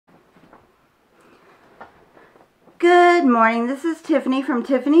Good morning, this is Tiffany from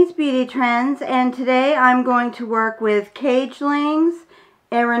Tiffany's Beauty Trends, and today I'm going to work with Cageling's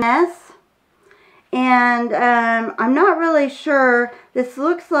Araness. And I'm not really sure. This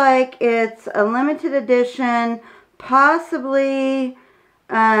looks like it's a limited edition, possibly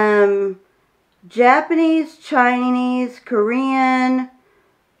Japanese, Chinese, Korean.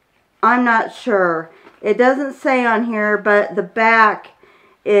 I'm not sure. It doesn't say on here, but the back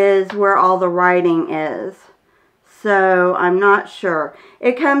is where all the writing is. So I'm not sure.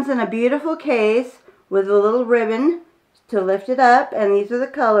 It comes in a beautiful case with a little ribbon to lift it up, and these are the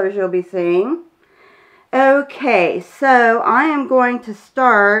colors you'll be seeing. Okay, so I am going to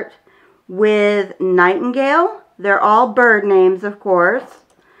start with Nightingale. They're all bird names, of course.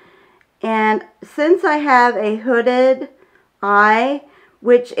 And since I have a hooded eye,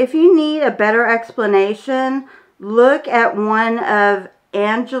 which if you need a better explanation, look at one of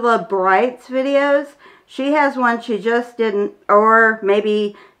Angela Bright's videos. She has one she just didn't, or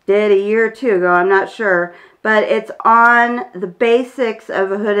maybe did a year or two ago, I'm not sure. But it's on the basics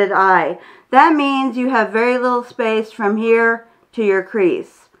of a hooded eye. That means you have very little space from here to your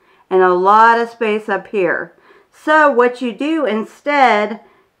crease. And a lot of space up here. So what you do instead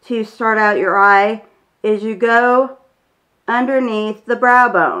to start out your eye is you go underneath the brow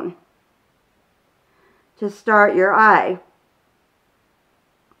bone to start your eye.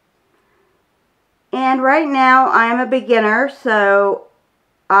 And right now I'm a beginner, so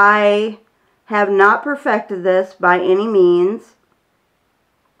I have not perfected this by any means.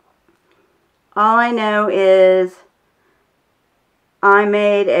 All I know is I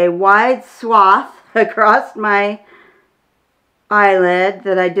made a wide swath across my eyelid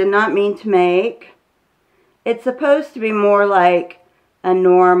that I did not mean to make. It's supposed to be more like a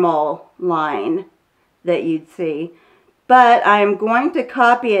normal line that you'd see. But I'm going to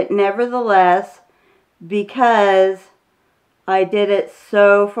copy it nevertheless because I did it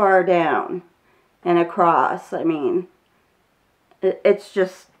so far down and across. I mean, it's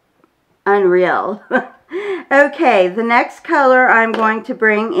just unreal. Okay, the next color I'm going to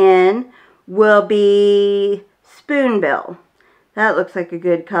bring in will be Spoonbill. That looks like a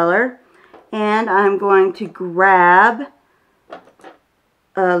good color. And I'm going to grab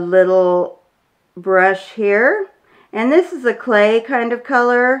a little brush here. And this is a clay kind of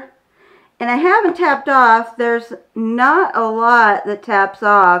color. And I haven't tapped off. There's not a lot that taps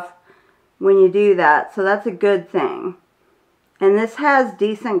off when you do that. So that's a good thing. And this has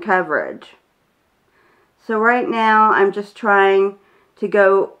decent coverage. So right now I'm just trying to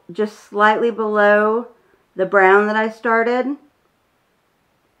go just slightly below the brown that I started.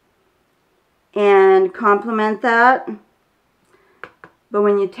 And complement that. But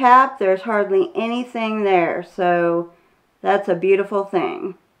when you tap, there's hardly anything there. So that's a beautiful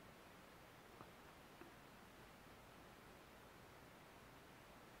thing.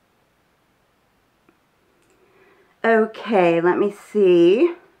 Okay, let me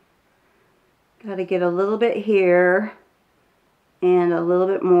see. Got to get a little bit here and a little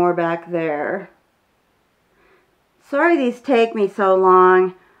bit more back there. Sorry these take me so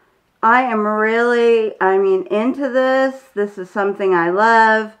long. I am really, into this. This is something I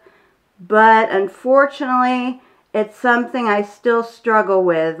love, but unfortunately, it's something I still struggle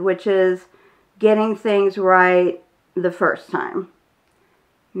with, which is getting things right the first time.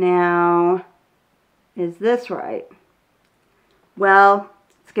 Now, is this right? Well,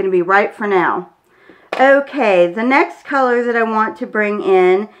 it's going to be right for now. Okay, the next color that I want to bring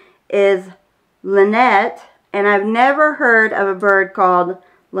in is Lynette, and I've never heard of a bird called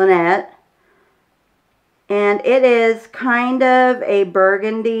Lynette. And it is kind of a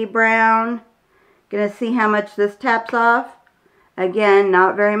burgundy brown. Gonna see how much this taps off. Again,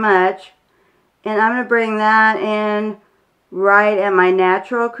 not very much. And I'm gonna bring that in right at my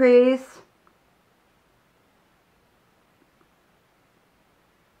natural crease.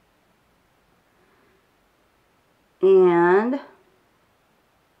 And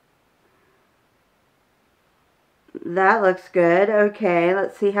that looks good. Okay,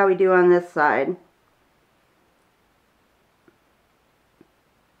 let's see how we do on this side.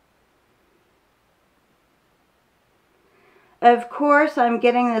 Of course, I'm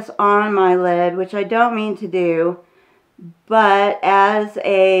getting this on my lid, which I don't mean to do, but as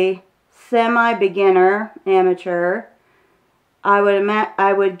a semi-beginner, amateur, I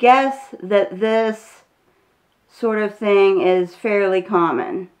would guess that this sort of thing is fairly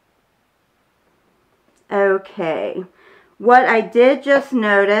common. Okay, what I did just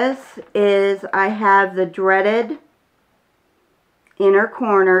notice is I have the dreaded inner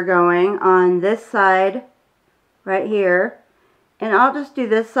corner going on this side right here, and I'll just do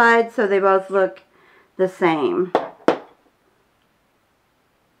this side so they both look the same.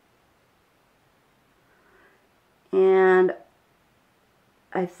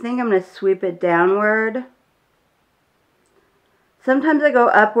 I think I'm going to sweep it downward. Sometimes I go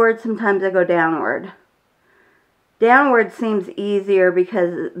upward, sometimes I go downward. Downward seems easier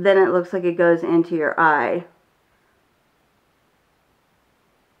because then it looks like it goes into your eye.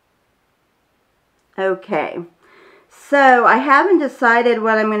 Okay, so I haven't decided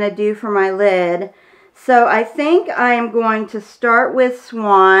what I'm going to do for my lid. So I think I am going to start with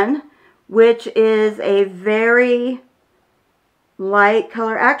Swan, which is a very light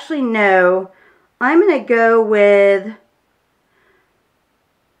color. Actually, no, I'm going to go with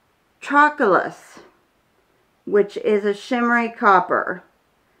Troculus, which is a shimmery copper.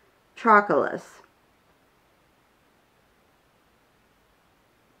 Troculus.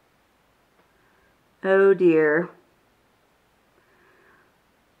 Oh dear.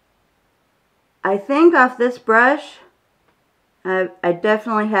 I think off this brush, I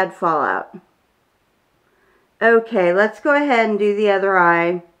definitely had fallout. Okay, let's go ahead and do the other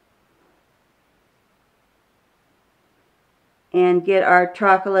eye. And get our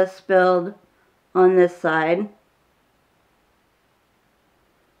Troculus spilled on this side.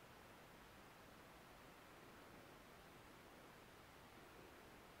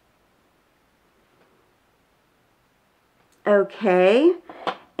 Okay,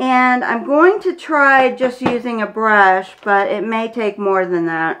 and I'm going to try just using a brush, but it may take more than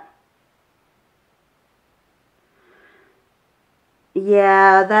that.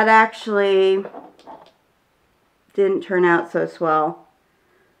 Yeah, that actually didn't turn out so swell.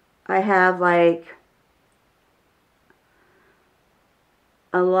 I have like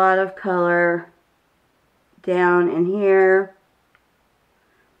a lot of color down in here.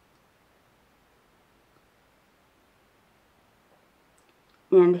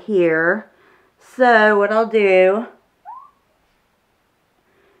 And here. So what I'll do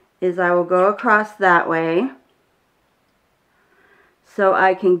is I will go across that way so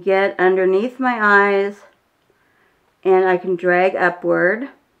I can get underneath my eyes and I can drag upward,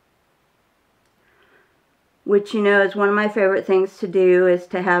 which you know is one of my favorite things to do, is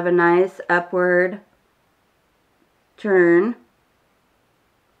to have a nice upward turn.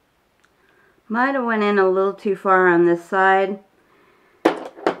 Might have went in a little too far on this side.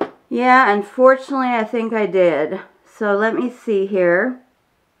 Yeah, unfortunately I think I did. So let me see here.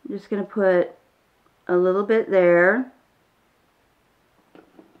 I'm just going to put a little bit there.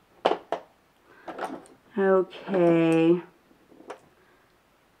 Okay.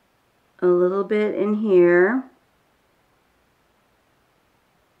 A little bit in here.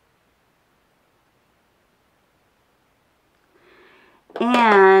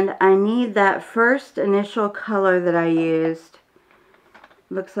 And I need that first initial color that I used.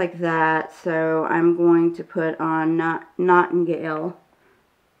 Looks like that, so I'm going to put on Nightingale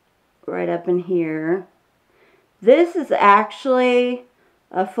right up in here. This is actually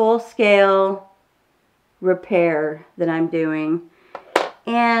a full-scale repair that I'm doing.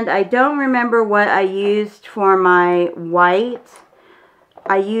 And I don't remember what I used for my white.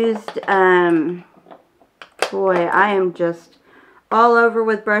 I used, boy, I am just all over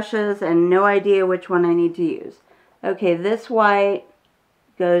with brushes and no idea which one I need to use. Okay, this white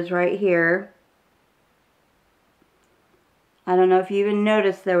goes right here. I don't know if you even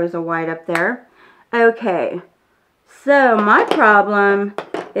noticed there was a white up there. Okay, so my problem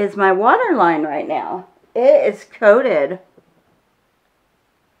is my waterline right now. It is coated.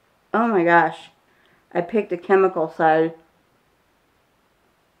 Oh my gosh, I picked a chemical side.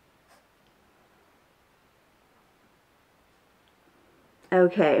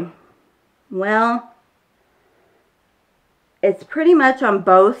 Okay, well, it's pretty much on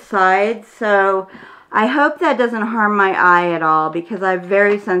both sides, so I hope that doesn't harm my eye at all because I have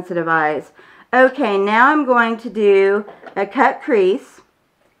very sensitive eyes. Okay, now I'm going to do a cut crease,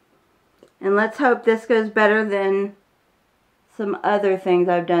 and let's hope this goes better than some other things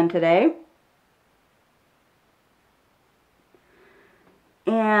I've done today.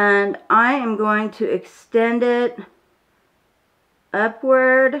 And I am going to extend it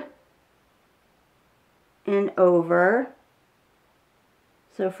upward and over.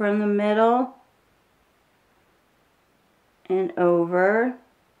 So from the middle and over.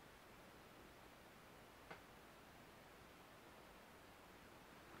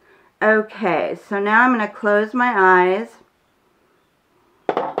 Okay, so now I'm going to close my eyes.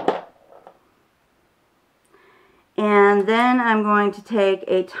 And then I'm going to take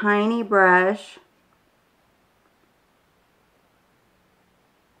a tiny brush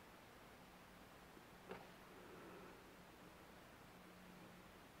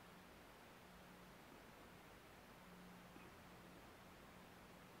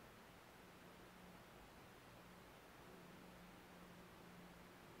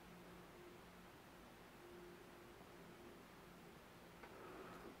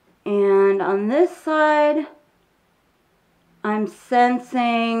And on this side, I'm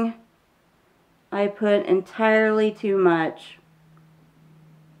sensing I put entirely too much.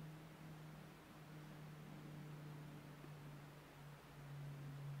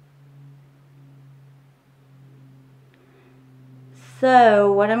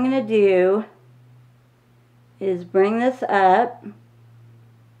 So what I'm going to do is bring this up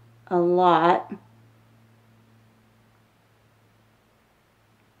a lot.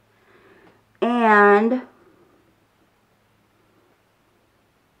 And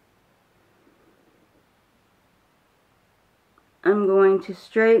I'm going to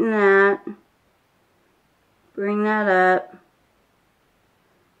straighten that, bring that up,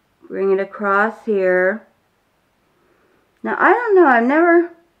 bring it across here. Now I don't know, I've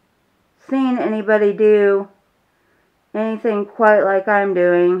never seen anybody do anything quite like I'm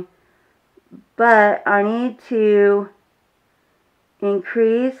doing, but I need to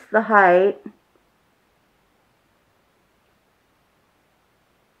increase the height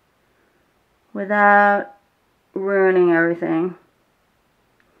without ruining everything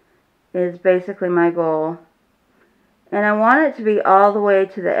is basically my goal. And I want it to be all the way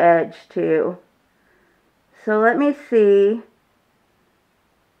to the edge too. So let me see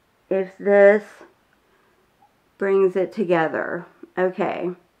if this brings it together.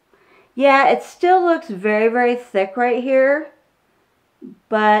 Okay. Yeah, it still looks very, very thick right here,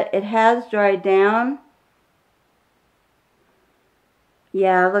 but it has dried down.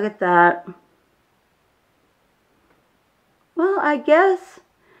 Yeah, look at that. Well, I guess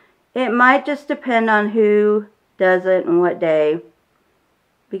it might just depend on who does it and what day,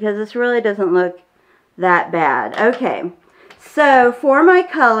 because this really doesn't look that bad. Okay, so for my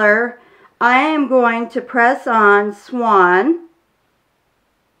color, I am going to press on Swan.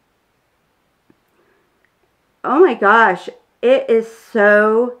 Oh my gosh, it is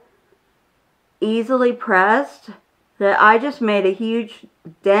so easily pressed that I just made a huge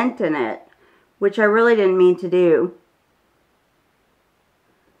dent in it, which I really didn't mean to do.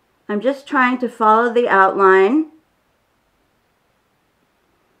 I'm just trying to follow the outline.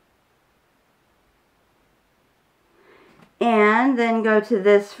 And then go to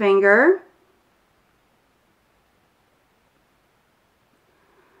this finger.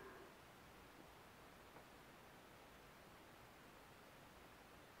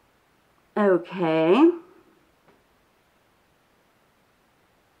 Okay.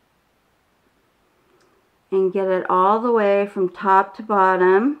 And get it all the way from top to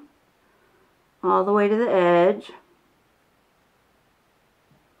bottom, all the way to the edge.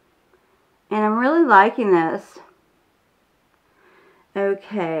 And I'm really liking this.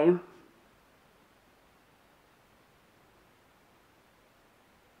 Okay.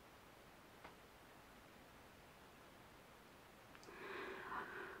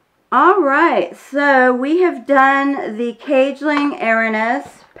 Alright, so we have done the Cageling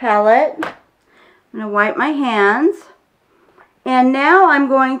Araness palette. I'm going to wipe my hands. And now I'm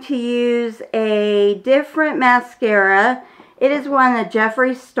going to use a different mascara. It is one that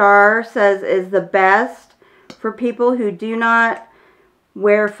Jeffree Star says is the best for people who do not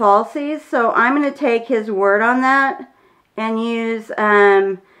wear falsies. So I'm going to take his word on that and use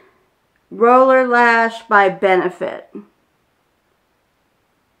Roller Lash by Benefit.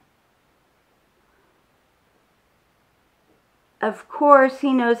 Of course,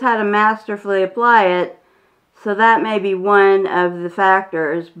 he knows how to masterfully apply it, so that may be one of the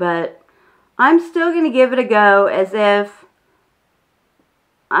factors, but I'm still going to give it a go as if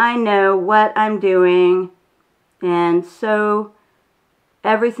I know what I'm doing, and so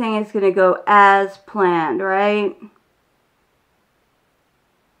everything is going to go as planned, right?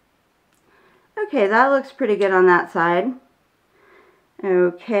 Okay, that looks pretty good on that side.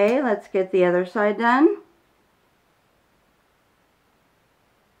 Okay, let's get the other side done.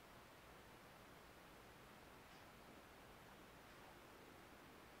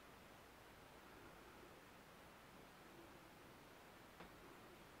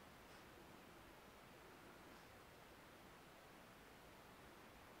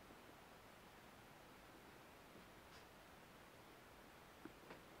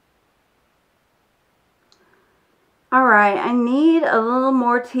 Alright, I need a little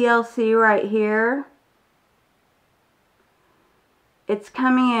more TLC right here. It's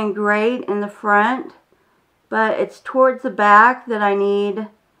coming in great in the front, but it's towards the back that I need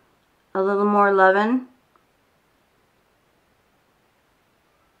a little more loving.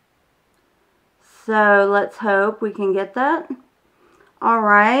 So let's hope we can get that.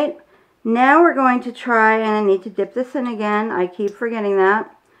 Alright, now we're going to try, and I need to dip this in again. I keep forgetting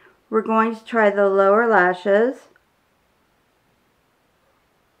that. We're going to try the lower lashes.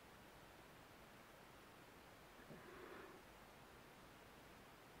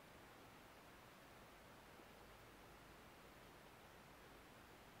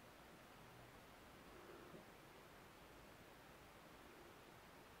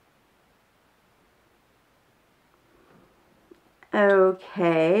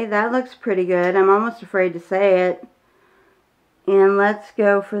 Okay, that looks pretty good. I'm almost afraid to say it. And let's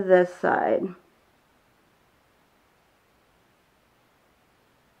go for this side.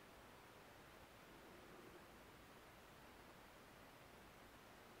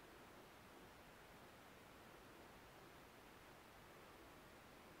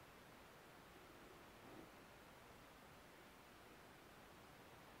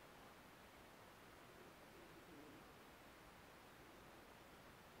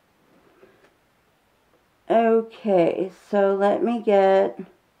 Okay, so let me get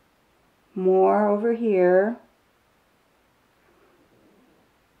more over here,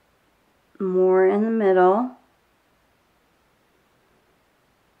 more in the middle,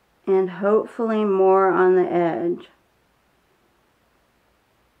 and hopefully more on the edge.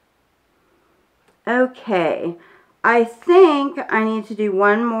 Okay, I think I need to do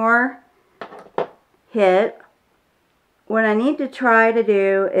one more hit. What I need to try to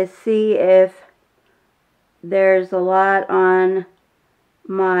do is see if there's a lot on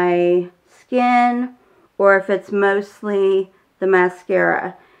my skin or if it's mostly the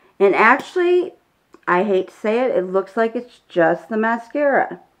mascara. And actually, I hate to say it, it looks like it's just the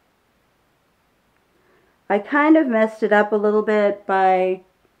mascara. I kind of messed it up a little bit by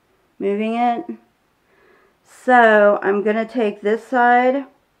moving it. So I'm going to take this side,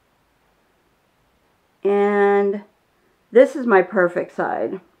 and this is my perfect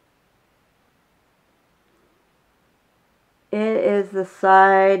side. It is the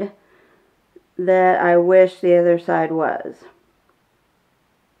side that I wish the other side was.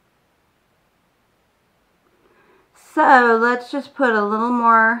 So let's just put a little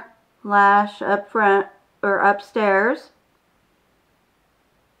more lash up front or upstairs.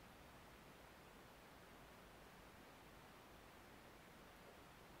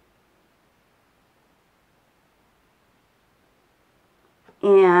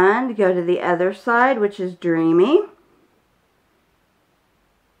 And go to the other side, which is Dreamy.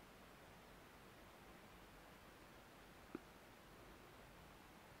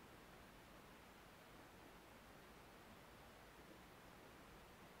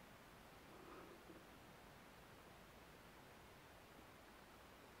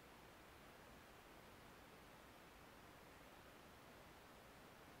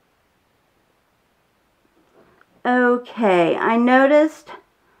 Okay, I noticed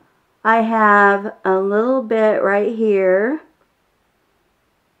I have a little bit right here,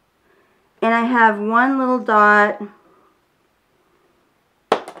 and I have one little dot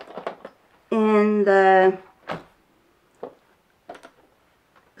in the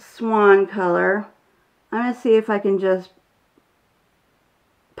swan color. I'm going to see if I can just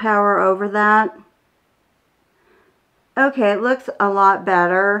power over that. Okay, it looks a lot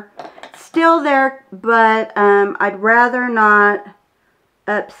better. Still there, but I'd rather not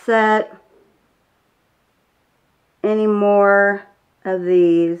upset any more of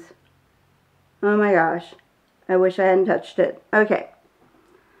these. Oh my gosh, I wish I hadn't touched it. Okay,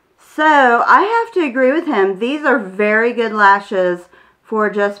 so I have to agree with him. These are very good lashes for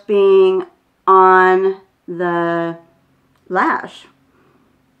just being on the lash.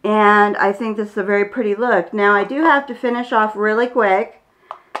 And I think this is a very pretty look. Now I do have to finish off really quick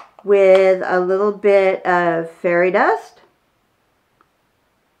with a little bit of fairy dust.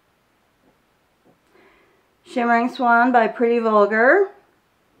 Shimmering Swan by Pretty Vulgar.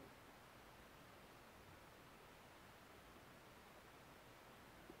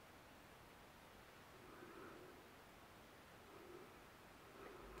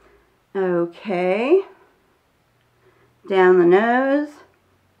 Okay. Down the nose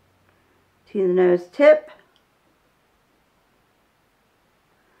to the nose tip.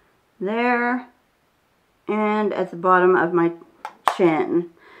 There, and at the bottom of my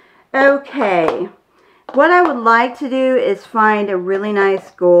chin. Okay, what I would like to do is find a really nice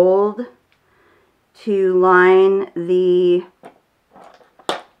gold to line the,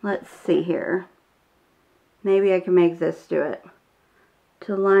 let's see here, maybe I can make this do it,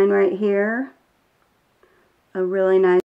 to line right here, a really nice